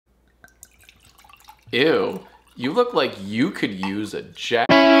Ew, you look like you could use a jack.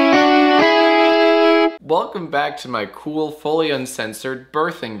 Welcome back to my cool, fully uncensored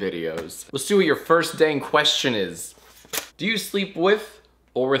birthing videos. Let's see what your first dang question is. Do you sleep with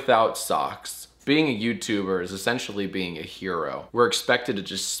or without socks? Being a YouTuber is essentially being a hero. We're expected to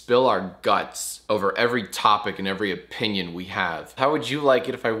just spill our guts over every topic and every opinion we have. How would you like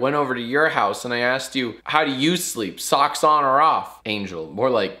it if I went over to your house and I asked you, how do you sleep? Socks on or off? Angel,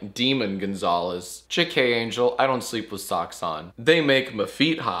 more like Demon Gonzalez. JK Angel, I don't sleep with socks on. They make my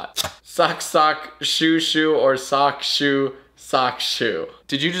feet hot. Sock, sock, shoe, shoe, or sock, shoe, sock, shoe.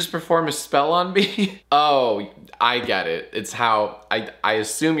 Did you just perform a spell on me? Oh, I get it. It's how, I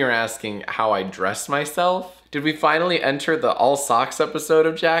assume you're asking how I dress myself? Did we finally enter the all socks episode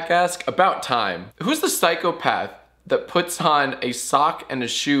of Jackask? About time. Who's the psychopath that puts on a sock and a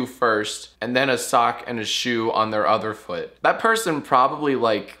shoe first and then a sock and a shoe on their other foot? That person probably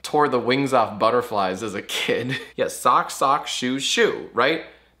like tore the wings off butterflies as a kid. Yeah, sock, sock, shoe, shoe, right?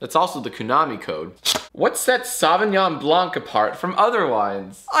 That's also the Konami code. What sets Sauvignon Blanc apart from other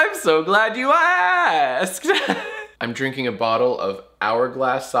wines? I'm so glad you asked. I'm drinking a bottle of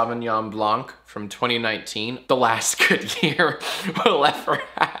Hourglass Sauvignon Blanc from 2019, the last good year we'll ever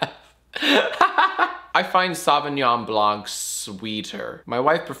have. I find Sauvignon Blanc sweeter. My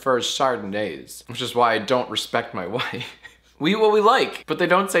wife prefers Chardonnays, which is why I don't respect my wife. We eat what we like, but they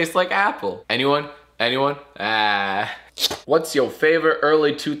don't taste like apple. Anyone? Anyone? Ah. What's your favorite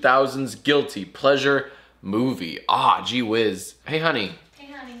early 2000s guilty pleasure movie? Ah, gee whiz. Hey honey.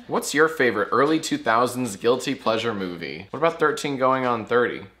 Hey honey. What's your favorite early 2000s guilty pleasure movie? What about 13 Going on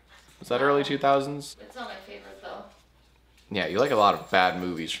 30? Was that early 2000s? It's not my favorite though. Yeah, you like a lot of bad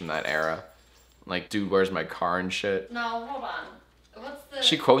movies from that era. Like Dude, Where's My Car and shit. No, hold on. What's the...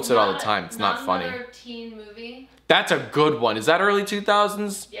 She quotes it all the time. It's not funny. Another teen movie? That's a good one. Is that early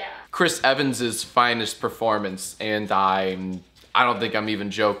 2000s? Yeah. Chris Evans's finest performance, and I don't think I'm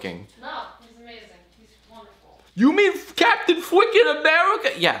even joking. No, he's amazing. He's wonderful. You mean Captain Frickin'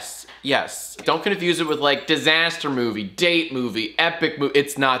 America? Yes, yes. Don't confuse it with like disaster movie, date movie, epic movie.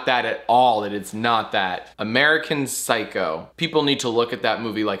 It's not that at all. It's not that. American Psycho. People need to look at that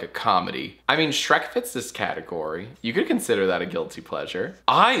movie like a comedy. I mean, Shrek fits this category. You could consider that a guilty pleasure.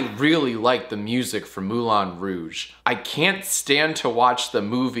 I really like the music from Moulin Rouge. I can't stand to watch the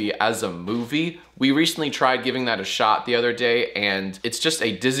movie as a movie. We recently tried giving that a shot the other day, and it's just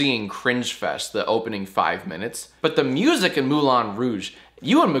a dizzying cringe fest, the opening 5 minutes. But the music in Moulin Rouge,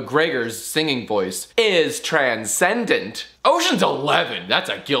 Ewan McGregor's singing voice is transcendent. Ocean's 11, that's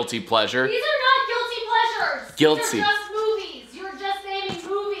a guilty pleasure. These are not guilty pleasures. Guilty. These are just movies. You're just naming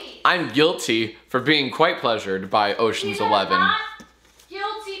movies. I'm guilty for being quite pleasured by Ocean's These are 11. not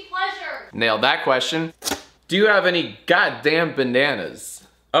guilty pleasures. Nailed that question. Do you have any goddamn bananas?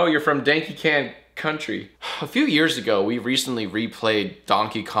 Oh, you're from Danky Can Country. A few years ago, we recently replayed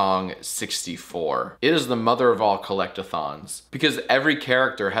Donkey Kong 64. It is the mother of all collectathons because every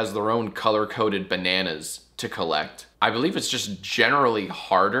character has their own color-coded bananas to collect. I believe it's just generally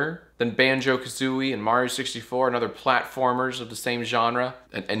harder than Banjo-Kazooie and Mario 64 and other platformers of the same genre.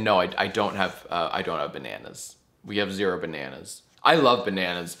 And no, I don't have bananas. We have 0 bananas. I love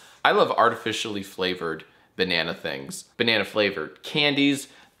bananas. I love artificially flavored banana things. Banana flavored candies,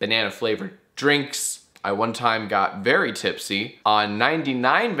 banana flavored drinks. I one time got very tipsy on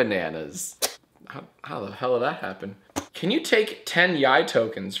 99 bananas. How the hell did that happen? Can you take 10 Yai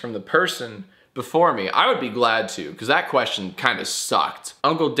tokens from the person before me? I would be glad to, because that question kind of sucked.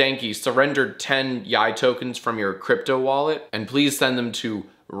 Uncle Danky surrendered 10 Yai tokens from your crypto wallet, and please send them to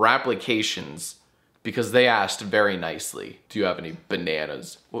Rapplications, because they asked very nicely. Do you have any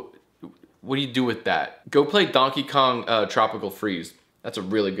bananas? What do you do with that? Go play Donkey Kong Tropical Freeze. That's a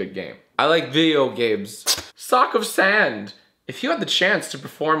really good game. I like video games. Sock of Sand. If you had the chance to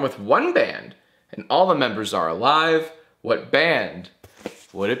perform with one band and all the members are alive, what band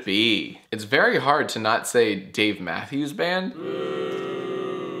would it be? It's very hard to not say Dave Matthews Band.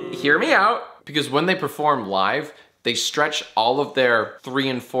 Hear me out, because when they perform live, they stretch all of their 3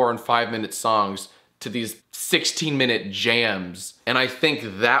 and 4 and 5 minute songs to these 16-minute jams. And I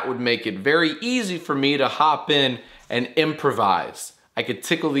think that would make it very easy for me to hop in and improvise. I could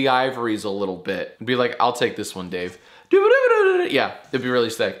tickle the ivories a little bit and be like, I'll take this one, Dave. Yeah, it'd be really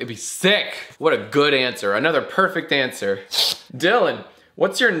sick. It'd be sick. What a good answer. Another perfect answer. Dylan,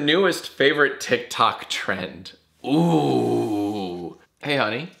 what's your newest favorite TikTok trend? Ooh. Hey,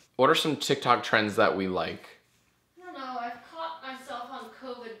 honey, what are some TikTok trends that we like? I don't know, I've caught myself on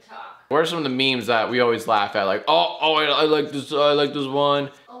COVID talk. What are some of the memes that we always laugh at? Like, I like this one.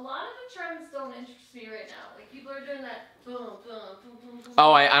 A lot of the trends don't interest me right now. Like, people are doing that boom, boom, boom, boom, boom.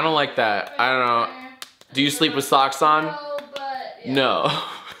 Oh, I don't like that. I don't know. Do you sleep with socks on? No, but yeah. No.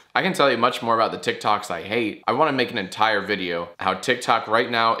 I can tell you much more about the TikToks I hate. I want to make an entire video how TikTok right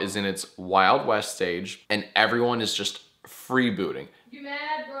now is in its Wild West stage and everyone is just freebooting. You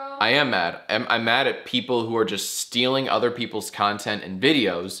mad, bro? I am mad. I'm mad at people who are just stealing other people's content and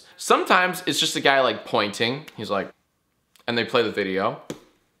videos. Sometimes it's just a guy like pointing. He's like, and they play the video.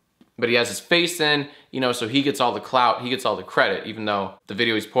 But he has his face in, you know, so he gets all the clout, he gets all the credit, even though the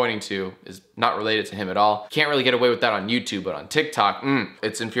video he's pointing to is not related to him at all. Can't really get away with that on YouTube, but on TikTok,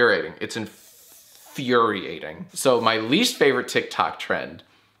 it's infuriating. It's infuriating. So my least favorite TikTok trend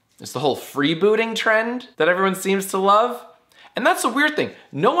is the whole freebooting trend that everyone seems to love. And that's the weird thing.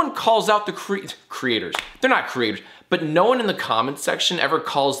 No one calls out the creators. They're not creators, but no one in the comments section ever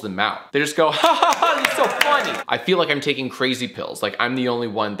calls them out. They just go, ha ha ha, that's so funny. I feel like I'm taking crazy pills. Like I'm the only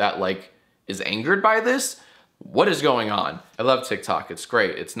one that like is angered by this. What is going on? I love TikTok, it's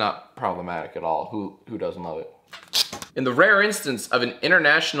great. It's not problematic at all. Who doesn't love it? In the rare instance of an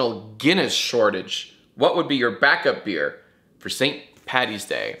international Guinness shortage, what would be your backup beer for St. Paddy's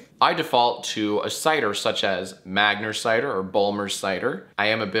Day? I default to a cider such as Magner cider or Bulmer's cider. I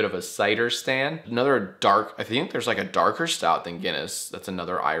am a bit of a cider stan. Another dark, I think there's like a darker stout than Guinness. That's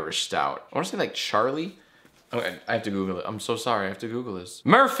another Irish stout. I wanna say like Charlie. Okay, I have to Google it. I'm so sorry, I have to Google this.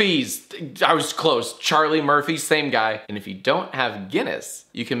 Murphy's, I was close. Charlie Murphy, same guy. And if you don't have Guinness,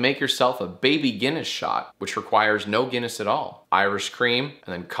 you can make yourself a baby Guinness shot, which requires no Guinness at all. Irish cream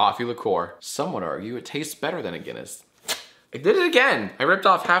and then coffee liqueur. Some would argue it tastes better than a Guinness. I did it again. I ripped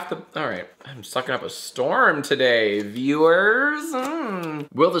off half the, all right. I'm sucking up a storm today, viewers.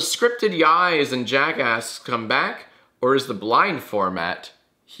 Will the scripted Yais and Jackask come back, or is the blind format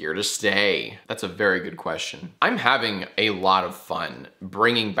here to stay? That's a very good question. I'm having a lot of fun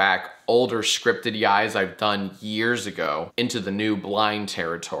bringing back older scripted Yais I've done years ago into the new blind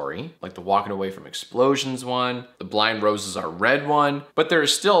territory, like the Walking Away from Explosions one, the Blind Roses Are Red one, but there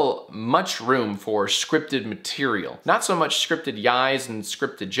is still much room for scripted material. Not so much scripted Yais and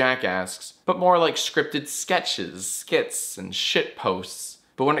scripted Jackasks, but more like scripted sketches, skits, and shit posts.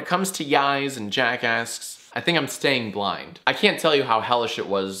 But when it comes to Yais and Jackasks, I think I'm staying blind. I can't tell you how hellish it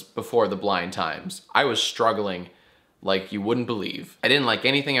was before the blind times. I was struggling like you wouldn't believe. I didn't like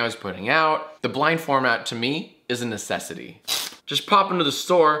anything I was putting out. The blind format to me is a necessity. Just pop into the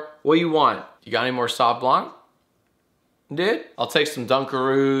store, what do you want? You got any more Sauv Blanc? Did? I'll take some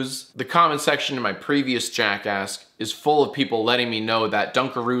Dunkaroos. The comment section in my previous Jackask is full of people letting me know that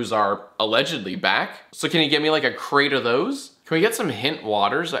Dunkaroos are allegedly back. So can you get me like a crate of those? Can we get some hint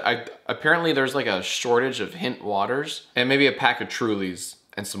waters? Apparently there's like a shortage of hint waters, and maybe a pack of Trulies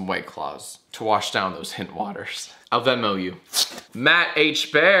and some White Claws to wash down those hint waters. I'll Venmo you. Matt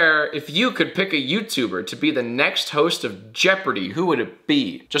H. Bear, if you could pick a YouTuber to be the next host of Jeopardy, who would it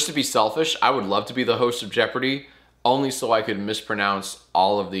be? Just to be selfish, I would love to be the host of Jeopardy, only so I could mispronounce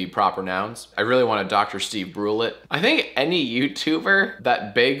all of the proper nouns. I really want to Dr. Steve Brule it. I think any YouTuber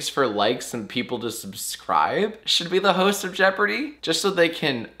that begs for likes and people to subscribe should be the host of Jeopardy, just so they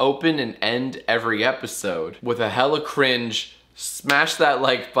can open and end every episode with a hella cringe, smash that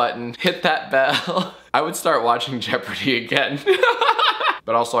like button, hit that bell. I would start watching Jeopardy again.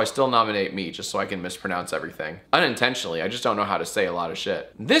 But also I still nominate me just so I can mispronounce everything. Unintentionally, I just don't know how to say a lot of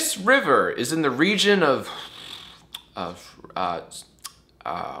shit. This river is in the region of oh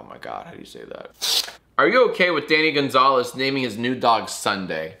my God, how do you say that? Are you okay with Danny Gonzalez naming his new dog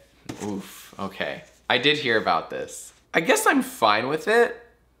Sunday? Oof, okay. I did hear about this. I guess I'm fine with it.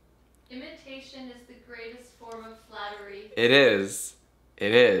 Imitation is the greatest form of flattery. It is.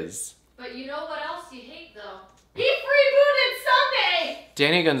 It is. But you know what else you hate though? He freebooted Sunday!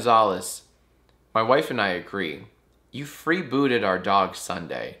 Danny Gonzalez, my wife and I agree. You freebooted our dog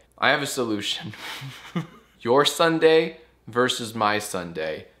Sunday. I have a solution. Your Sunday versus my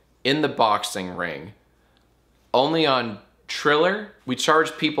Sunday in the boxing ring. Only on Triller, we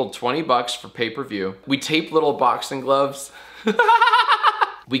charge people 20 bucks for pay-per-view. We tape little boxing gloves.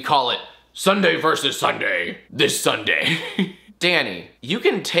 We call it Sunday versus Sunday, this Sunday. Danny, you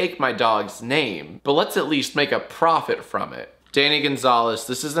can take my dog's name, but let's at least make a profit from it. Danny Gonzalez,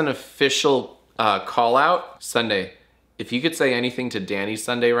 this is an official call out. Sunday, if you could say anything to Danny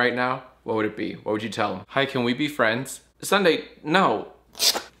Sunday right now, what would it be? What would you tell him? Hi, can we be friends? Sunday, no.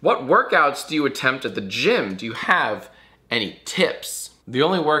 What workouts do you attempt at the gym? Do you have any tips? The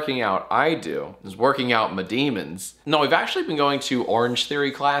only working out I do is working out my demons. No, I've actually been going to Orange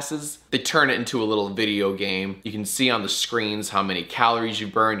Theory classes. They turn it into a little video game. You can see on the screens how many calories you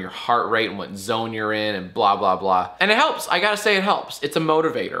burn, your heart rate, and what zone you're in, and blah, blah, blah. And it helps. I gotta say it helps. It's a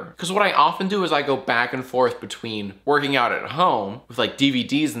motivator. Because what I often do is I go back and forth between working out at home with like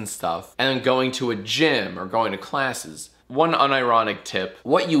DVDs and stuff, and then going to a gym or going to classes. One unironic tip,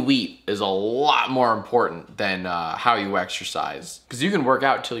 what you eat is a lot more important than how you exercise. Because you can work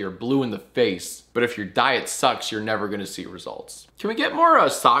out till you're blue in the face, but if your diet sucks, you're never gonna see results. Can we get more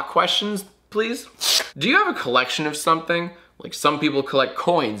sock questions, please? Do you have a collection of something? Like some people collect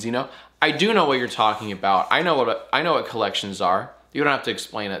coins, you know? I do know what you're talking about. I know what collections are. You don't have to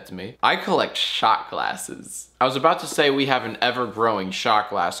explain that to me. I collect shot glasses. I was about to say we have an ever-growing shot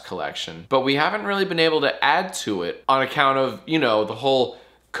glass collection, but we haven't really been able to add to it on account of, you know, the whole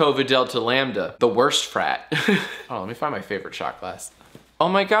COVID Delta Lambda, the worst frat. Oh, let me find my favorite shot glass. Oh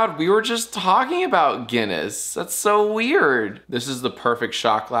my God, we were just talking about Guinness. That's so weird. This is the perfect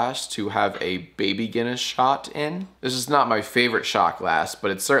shot glass to have a baby Guinness shot in. This is not my favorite shot glass,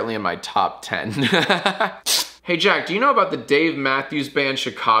 but it's certainly in my top 10. Hey Jack, do you know about the Dave Matthews Band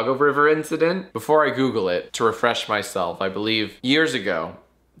Chicago River incident? Before I Google it, to refresh myself, I believe years ago,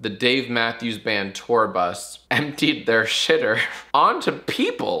 the Dave Matthews Band tour bus emptied their shitter onto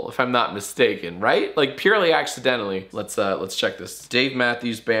people, if I'm not mistaken, right? Like purely accidentally. Let's check this. Dave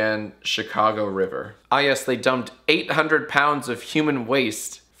Matthews Band Chicago River. Ah yes, they dumped 800 pounds of human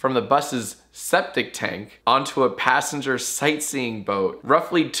waste from the bus's septic tank onto a passenger sightseeing boat.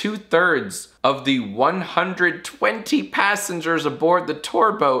 Roughly 2/3 of the 120 passengers aboard the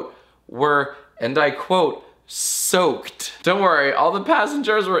tour boat were, and I quote, soaked. Don't worry, all the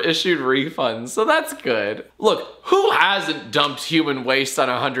passengers were issued refunds, so that's good. Look, who hasn't dumped human waste on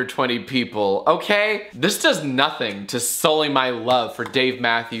 120 people, okay? This does nothing to sully my love for Dave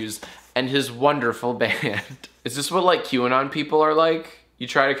Matthews and his wonderful band. Is this what like QAnon people are like? You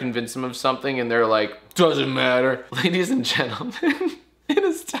try to convince them of something and they're like, doesn't matter. Ladies and gentlemen, it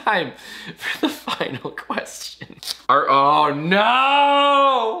is time for the final question. Oh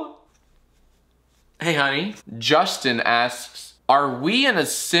no! Hey honey, Justin asks, are we in a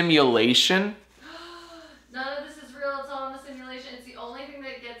simulation? None of this is real, it's all in a simulation. It's the only thing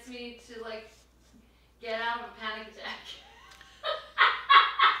that gets me to like get out of a panic attack.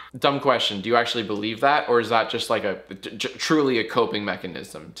 Dumb question, do you actually believe that? Or is that just like truly a coping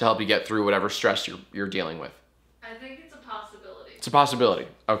mechanism to help you get through whatever stress you're dealing with? I think it's a possibility. It's a possibility,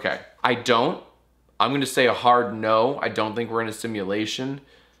 okay. I'm gonna say a hard no. I don't think we're in a simulation.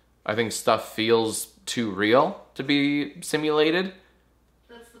 I think stuff feels too real to be simulated.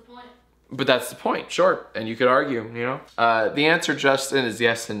 That's the point. But that's the point, sure. And you could argue, you know? The answer, Justin, is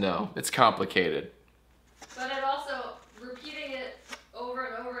yes and no. It's complicated. But it also, repeating it over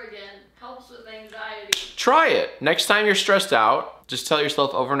and over again helps with anxiety. Try it. Next time you're stressed out, just tell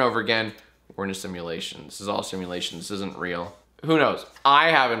yourself over and over again, we're in a simulation. This is all simulation. This isn't real. Who knows? I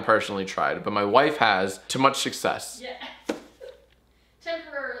haven't personally tried it, but my wife has to much success. Yeah.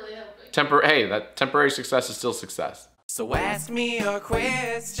 Temporarily helping. Hey, that temporary success is still success. So ask me your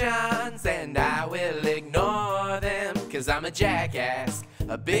questions and I will ignore them, 'cause I'm a jackass,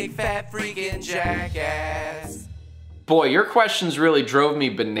 a big fat freaking jackass. Boy, your questions really drove me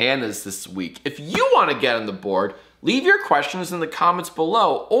bananas this week. If you want to get on the board, leave your questions in the comments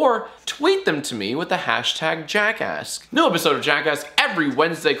below or tweet them to me with the hashtag Jackask. New episode of Jackask every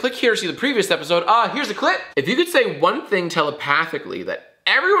Wednesday. Click here to see the previous episode. Here's a clip. If you could say one thing telepathically that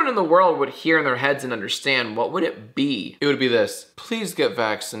everyone in the world would hear in their heads and understand, what would it be? It would be this: please get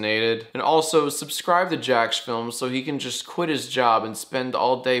vaccinated, and also subscribe to Jacksfilms so he can just quit his job and spend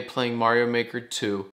all day playing Mario Maker 2.